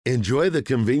Enjoy the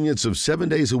convenience of 7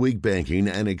 days a week banking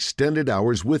and extended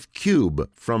hours with Cube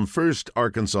from First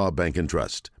Arkansas Bank and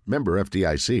Trust. Member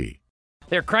FDIC.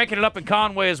 They're cranking it up in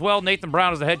Conway as well. Nathan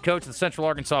Brown is the head coach of the Central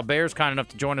Arkansas Bears, kind enough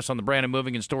to join us on the Brandon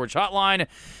Moving and Storage Hotline.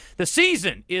 The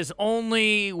season is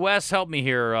only, Wes, help me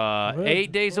here,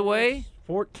 8 days away?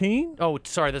 14? Oh,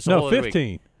 sorry, that's a whole other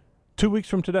 15. week. 2 weeks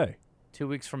from today. 2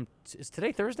 weeks from, is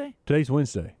today Thursday? Today's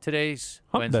Wednesday. Today's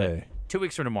Hump Wednesday. Day. 2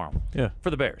 weeks from tomorrow. Yeah. For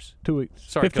the Bears. 2 weeks.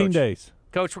 Sorry, 15 Coach. days.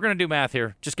 Coach, we're going to do math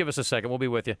here. Just give us a second. We'll be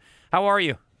with you. How are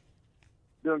you?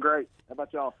 Doing great. How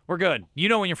about y'all? We're good. You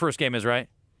know when your first game is, right?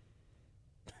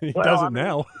 He doesn't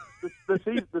now.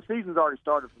 The season's already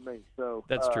started for me. So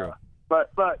That's true.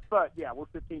 But yeah, we're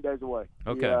 15 days away.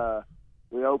 Okay.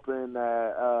 We open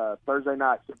Thursday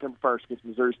night, September 1st, against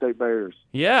Missouri State Bears.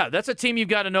 Yeah, that's a team you've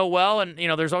got to know well, and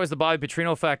there's always the Bobby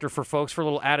Petrino factor for folks for a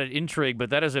little added intrigue, but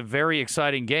that is a very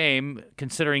exciting game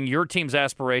considering your team's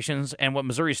aspirations and what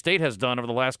Missouri State has done over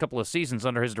the last couple of seasons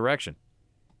under his direction.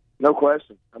 No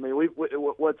question. I mean,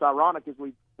 what's ironic is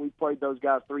we've played those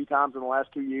guys 3 times in the last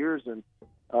 2 years, and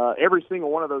every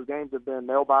single one of those games have been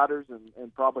nail-biters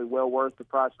and probably well worth the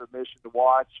price of admission to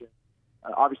watch. And,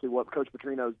 obviously, what Coach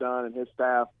Petrino's done and his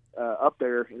staff up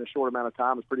there in a short amount of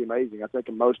time is pretty amazing. I think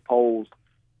in most polls,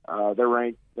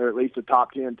 they're at least a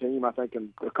top 10 team. I think in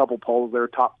a couple polls, they're a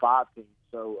top 5 team.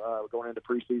 So going into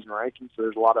preseason rankings, so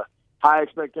there's a lot of high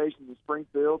expectations in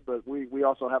Springfield, but we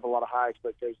also have a lot of high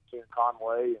expectations here in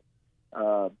Conway.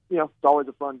 And, it's always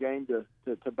a fun game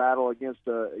to battle against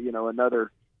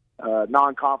another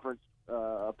non-conference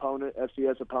opponent,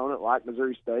 FCS opponent like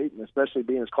Missouri State, and especially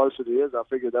being as close as it is, I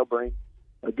figure they'll bring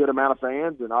a good amount of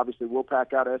fans, and obviously we'll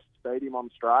pack out Essex Stadium on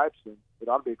the stripes, and it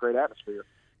ought to be a great atmosphere.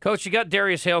 Coach, you got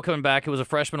Darius Hale coming back, who was a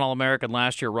freshman All-American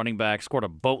last year, running back, scored a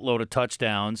boatload of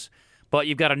touchdowns, but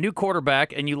you've got a new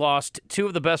quarterback, and you lost 2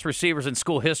 of the best receivers in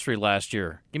school history last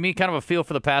year. Give me kind of a feel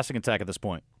for the passing attack at this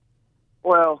point.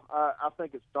 Well, I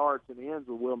think it starts and ends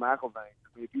with Will McElvain.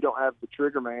 I mean, if you don't have the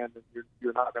trigger man, then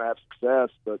you're not going to have success.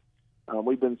 But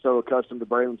we've been so accustomed to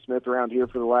Braylon Smith around here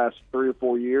for the last 3 or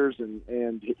 4 years, and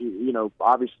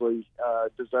obviously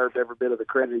deserved every bit of the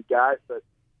credit he got. But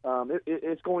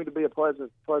it's going to be a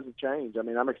pleasant change. I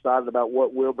mean, I'm excited about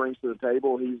what Will brings to the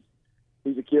table.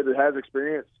 He's a kid that has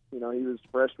experience. He was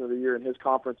freshman of the year in his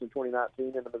conference in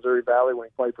 2019 in the Missouri Valley when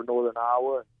he played for Northern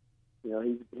Iowa.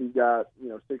 He's got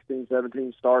 16,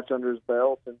 17 starts under his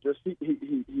belt, and just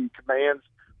he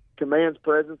commands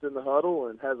presence in the huddle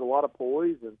and has a lot of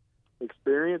poise and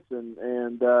experience, and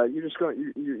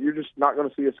you're just not going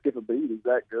to see us skip a beat. He's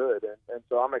that good, and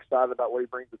so I'm excited about what he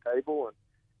brings to the table,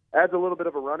 and adds a little bit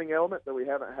of a running element that we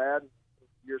haven't had in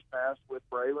years past with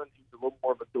Braylon. He's a little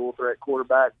more of a dual threat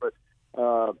quarterback, but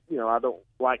I don't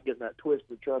like getting that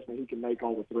twisted. Trust me, he can make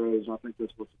all the throws. I think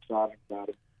that's what's exciting about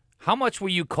it. How much will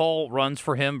you call runs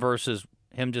for him versus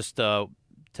him just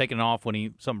taking off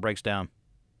when something breaks down?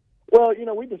 Well,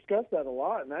 we discussed that a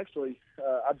lot, and actually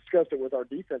I discussed it with our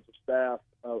defensive staff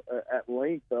at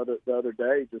length the other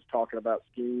day, just talking about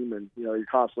scheme, and, you're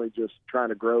constantly just trying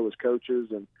to grow as coaches.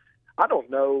 And I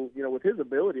don't know, with his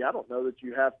ability, I don't know that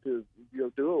you have to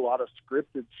do a lot of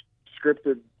scripted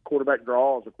quarterback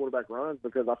draws or quarterback runs,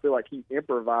 because I feel like he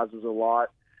improvises a lot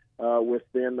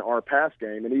within our pass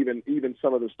game, and even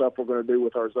some of the stuff we're going to do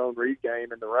with our zone read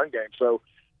game and the run game. So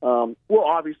we'll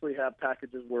obviously have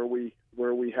packages where we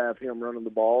have him running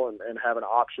the ball and having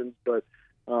options, but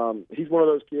he's one of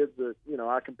those kids that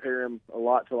I compare him a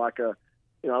lot to like a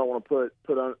I don't want to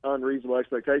put unreasonable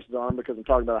expectations on him because I'm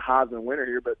talking about a Heisman winner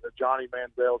here, but the Johnny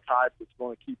Manziel type that's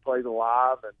going to keep plays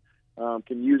alive and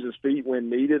can use his feet when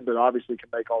needed, but obviously can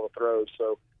make all the throws.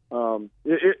 So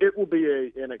it will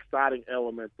be an exciting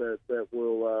element that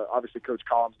will obviously Coach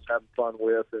Collins is having fun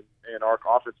with, and our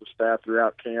offensive staff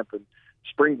throughout camp and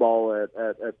spring ball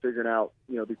at figuring out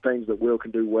the things that Will can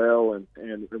do well, and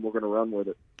we're going to run with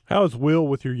it. How is Will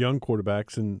with your young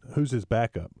quarterbacks, and who's his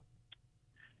backup?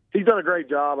 He's done a great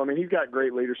job. I mean, he's got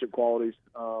great leadership qualities.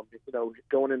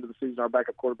 Going into the season, our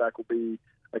backup quarterback will be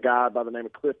a guy by the name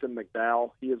of Clifton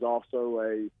McDowell. He is also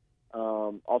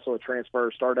a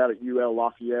transfer. Started out at UL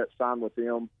Lafayette, signed with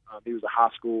them. He was a high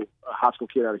school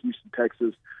kid out of Houston,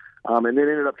 Texas, and then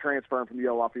ended up transferring from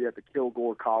UL Lafayette to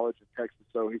Kilgore College in Texas.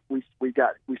 So we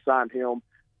signed him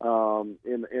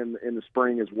in the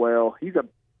spring as well. He's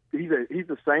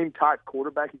the same type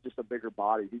quarterback. He's just a bigger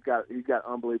body. He's got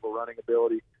unbelievable running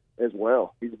ability as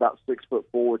well. He's about 6'4",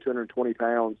 220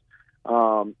 pounds.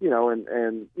 I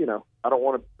don't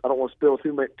want to spill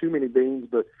too many beans,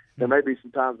 but there may be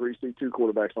some times where you see two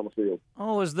quarterbacks on the field.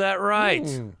 Oh, is that right?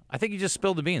 I think you just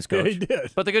spilled the beans, Coach. Yeah, he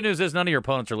did. But the good news is none of your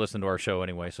opponents are listening to our show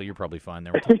anyway, so you're probably fine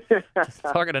there. We're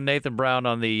talking to Nathan Brown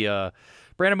on the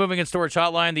Brandon Moving and Storage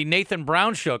Hotline. The Nathan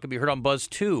Brown Show can be heard on Buzz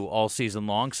 2 all season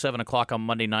long, 7 o'clock on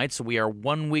Monday night. So we are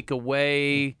 1 week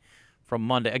away from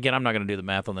Monday. Again, I'm not going to do the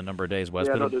math on the number of days, Wes.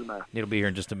 Yeah, but don't do the math. It'll be here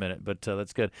in just a minute, but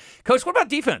that's good. Coach, what about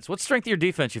defense? What strength of your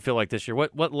defense you feel like this year?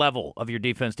 What level of your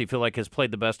defense do you feel like has played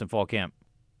the best in fall camp?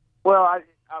 Well,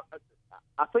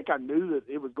 I think I knew that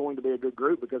it was going to be a good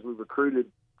group because we recruited,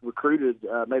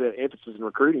 made an emphasis in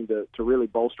recruiting to really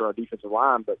bolster our defensive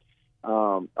line. But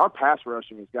our pass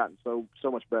rushing has gotten so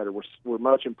much better. We're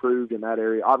much improved in that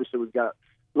area. Obviously, we've got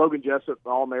Logan Jessup,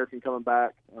 All-American, coming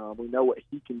back. We know what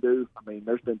he can do. I mean,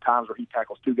 there's been times where he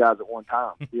tackles two guys at one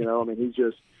time. You know, I mean,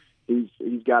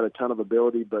 he's got a ton of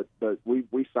ability. But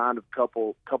we signed a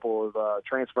couple of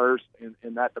transfers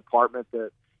in that department that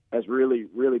has really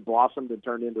blossomed and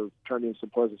turned into some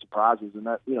pleasant surprises. And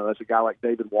that's a guy like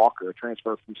David Walker, a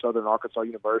transfer from Southern Arkansas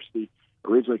University,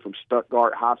 originally from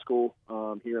Stuttgart High School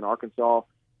here in Arkansas.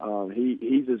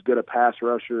 He's as good a pass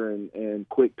rusher and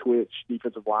quick twitch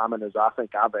defensive lineman as I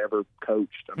think I've ever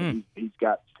coached. I mean, he's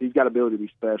got ability to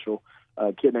be special.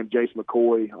 A kid named Jace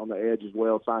McCoy on the edge as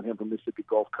well, signed him from Mississippi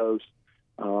Gulf Coast.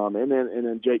 And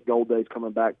then Jake Golday's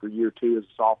coming back for year 2 as a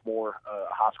sophomore,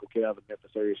 high school kid out of the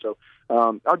Memphis area. So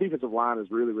our defensive line is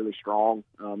really strong.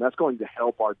 That's going to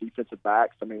help our defensive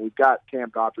backs. I mean, we've got Cam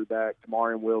Godfrey back,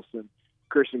 Tamarian Wilson,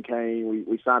 Christian Kane.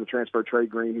 We signed a transfer, Trey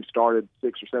Green, who started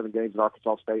 6 or 7 games at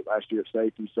Arkansas State last year at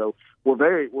safety. So we're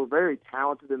very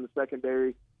talented in the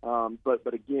secondary.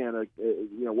 But again,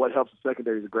 what helps the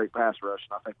secondary is a great pass rush,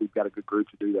 and I think we've got a good group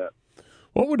to do that.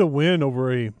 What would a win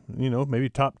over a, maybe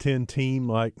top 10 team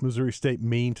like Missouri State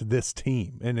mean to this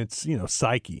team and its,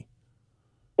 psyche?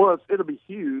 Well, it'll be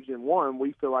huge, and one,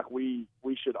 we feel like we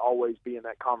should always be in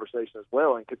that conversation as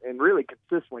well, and really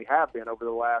consistently have been over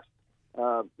the last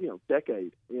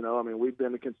decade. I mean, we've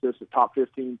been a consistent top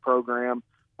 15 program.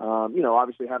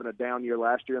 Obviously having a down year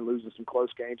last year and losing some close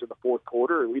games in the fourth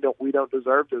quarter, we don't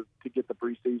deserve to get the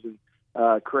preseason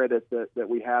credit that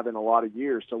we have in a lot of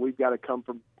years. So we've got to come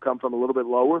from a little bit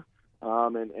lower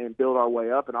and build our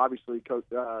way up. And obviously, Coach,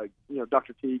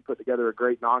 Dr. Teague put together a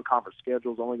great non-conference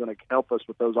schedule. Is only going to help us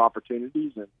with those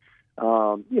opportunities. And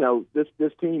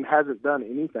this team hasn't done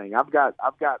anything. I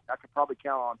could probably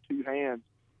count on 2 hands.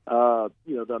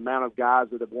 The amount of guys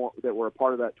that were a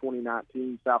part of that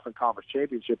 2019 Southland Conference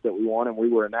Championship that we won, and we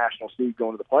were a national seed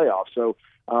going to the playoffs. So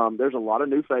there's a lot of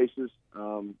new faces.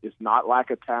 It's not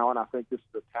lack of talent. I think this is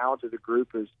the talented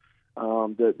group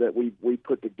that we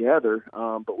put together,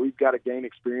 but we've got to gain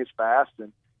experience fast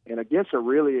and against a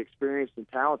really experienced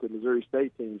and talented Missouri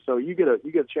State team. So you get a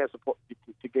chance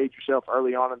to gauge yourself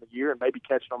early on in the year and maybe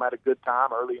catching them at a good time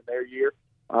early in their year.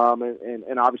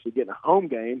 And obviously getting a home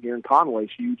game here in Conway is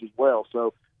huge as well.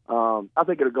 So I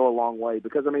think it'll go a long way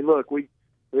because, I mean, look,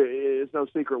 it's no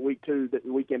secret week 2, that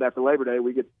the weekend after Labor Day,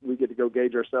 we get to go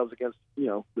gauge ourselves against,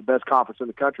 the best conference in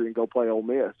the country and go play Ole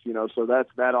Miss, so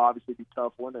that'll obviously be a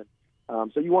tough one.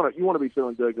 And so you want to be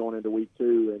feeling good going into week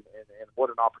 2 and what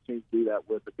an opportunity to do that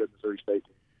with a good Missouri State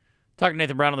team. Talking to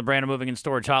Nathan Brown on the Brandon Moving and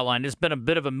Storage Hotline. It's been a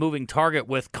bit of a moving target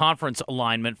with conference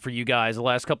alignment for you guys the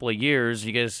last couple of years.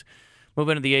 You guys move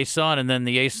into the A-Sun, and then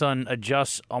the A-Sun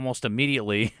adjusts almost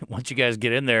immediately once you guys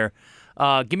get in there.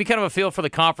 Give me kind of a feel for the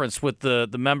conference with the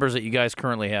members that you guys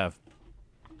currently have.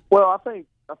 Well, I think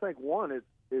one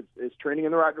is trending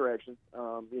in the right direction.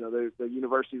 The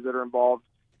universities that are involved,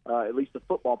 at least the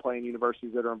football playing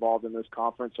universities that are involved in this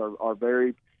conference, are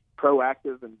very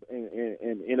proactive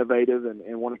and innovative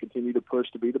and want to continue to push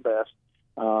to be the best.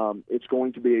 It's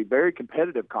going to be a very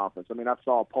competitive conference. I mean, I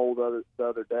saw a poll the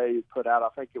other day put out. I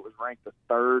think it was ranked the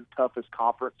 3rd toughest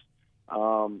conference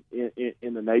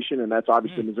in the nation, and that's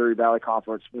obviously Missouri Valley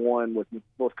Conference 1 with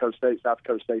North Dakota State, South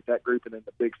Dakota State, that group, and then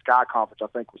the Big Sky Conference I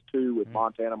think was 2 with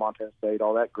Montana State,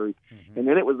 all that group, and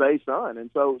then it was A-Sun,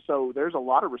 and so there's a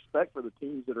lot of respect for the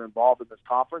teams that are involved in this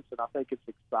conference, and I think it's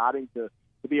exciting to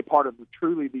be a part of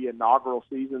truly the inaugural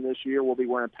season this year. We'll be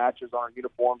wearing patches on our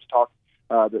uniforms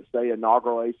that say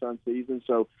inaugural A-Sun season.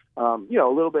 So, a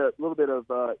little bit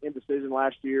of indecision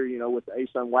last year, with the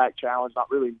A-Sun WAC Challenge, not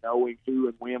really knowing who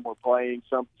and when we're playing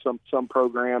some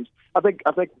programs. I think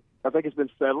it's been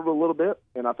settled a little bit,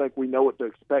 and I think we know what to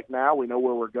expect now. We know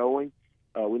where we're going.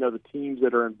 We know the teams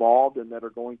that are involved and that are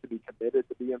going to be committed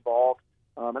to be involved.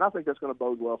 And I think that's going to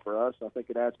bode well for us. I think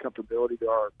it adds comfortability to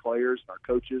our players, our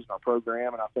coaches, and our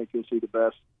program, and I think you'll see the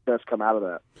best come out of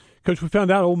that. Coach, we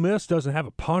found out Ole Miss doesn't have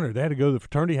a punter. They had to go to the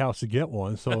fraternity house to get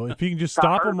one. So if you can just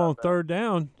stop them on third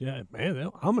down, yeah, man,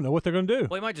 I'm going to know what they're going to do.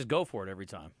 Well, he might just go for it every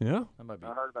time. Yeah. That might be.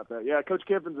 I heard about that. Yeah, Coach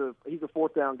Kiffin's he's a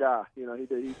fourth down guy. You know,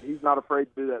 he's not afraid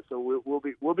to do that. So we'll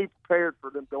be prepared for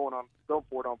them going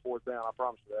for it on fourth down. I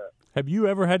promise you that. Have you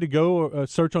ever had to go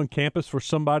search on campus for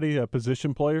somebody, a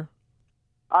position player?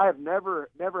 I have never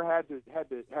had to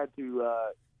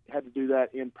do that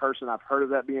in person. I've heard of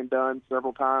that being done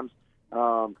several times.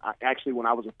 Actually, when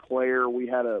I was a player,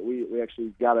 we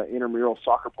actually got an intramural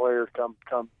soccer player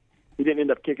come. He didn't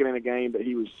end up kicking in a game, but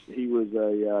he was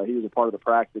a part of the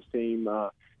practice team.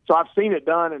 So I've seen it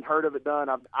done and heard of it done.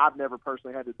 I've never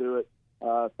personally had to do it.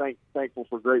 Thankful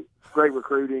for great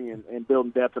recruiting and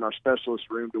building depth in our specialist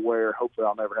room to where hopefully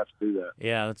I'll never have to do that.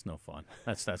 Yeah, that's no fun.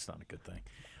 That's not a good thing.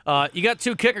 You got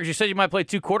two kickers. You said you might play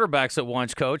two quarterbacks at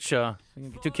once, Coach.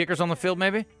 Two kickers on the field,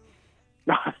 maybe?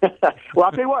 Well,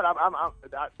 I'll tell you what.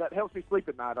 That helps me sleep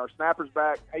at night. Our snapper's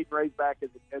back. Hayden Ray's back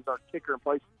as our kicker and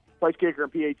place kicker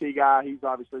and PAT guy. He's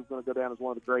obviously going to go down as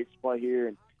one of the greats to play here.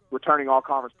 And returning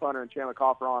all-conference punter and Chandler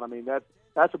Cofferon. I mean,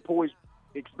 that's a poised,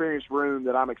 experienced room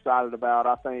that I'm excited about.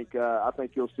 I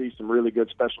think you'll see some really good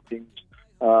special teams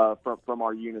from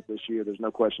our unit this year. There's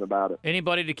no question about it.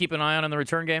 Anybody to keep an eye on in the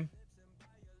return game?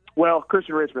 Well,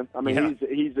 Christian Richmond. I mean, Yeah.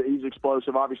 he's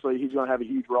explosive. Obviously, he's going to have a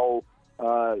huge role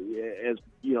as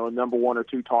a number one or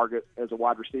two target as a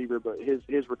wide receiver. But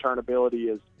his return ability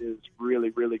is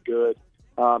really, really good.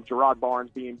 Gerard Barnes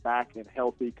being back and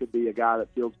healthy could be a guy that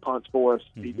fields punts for us.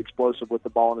 Mm-hmm. He's explosive with the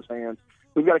ball in his hands.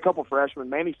 We've got a couple freshmen.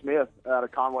 Manny Smith out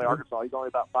of Conway, Arkansas. He's only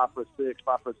about 5'6",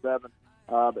 5'7",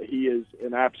 but he is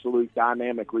an absolute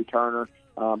dynamic returner.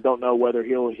 Don't know whether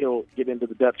he'll get into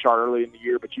the depth chart early in the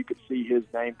year, but you could see his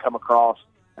name come across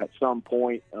at some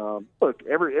point. Look,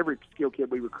 every skill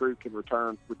kid we recruit can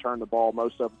return the ball.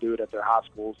 Most of them do it at their high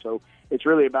school. So it's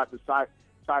really about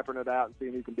deciphering it out and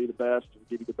seeing who can be the best and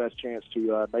give you the best chance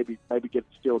to maybe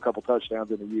steal a couple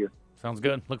touchdowns in a year. Sounds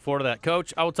good. Look forward to that.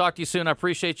 Coach, I will talk to you soon. I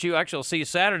appreciate you. Actually, I'll see you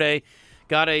Saturday.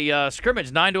 Got a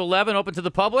scrimmage, 9 to 11, open to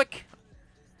the public.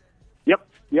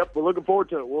 Yep. We're looking forward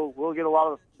to it. We'll get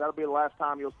that'll be the last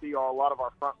time you'll see a lot of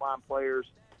our frontline players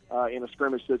in a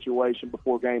scrimmage situation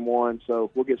before game one.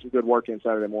 So we'll get some good work in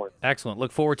Saturday morning. Excellent.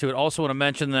 Look forward to it. Also want to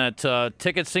mention that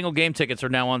single game tickets are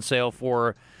now on sale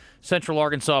for Central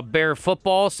Arkansas Bear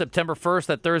football, September 1st,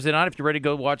 that Thursday night. If you're ready to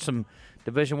go watch some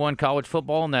Division I college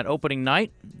football on that opening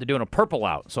night, they're doing a purple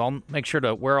out. So I'll make sure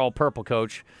to wear all purple,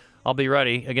 Coach. I'll be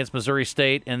ready against Missouri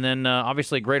State. And then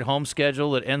obviously a great home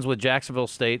schedule that ends with Jacksonville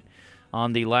State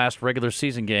on the last regular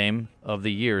season game of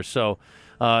the year. So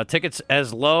tickets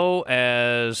as low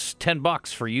as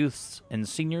 $10 for youth and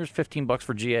seniors, $15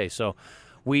 for GA. So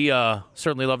we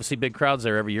certainly love to see big crowds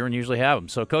there every year and usually have them.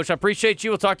 So, Coach, I appreciate you.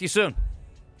 We'll talk to you soon.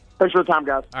 Thanks for the time,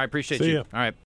 guys. All right, appreciate See you. ya. All right.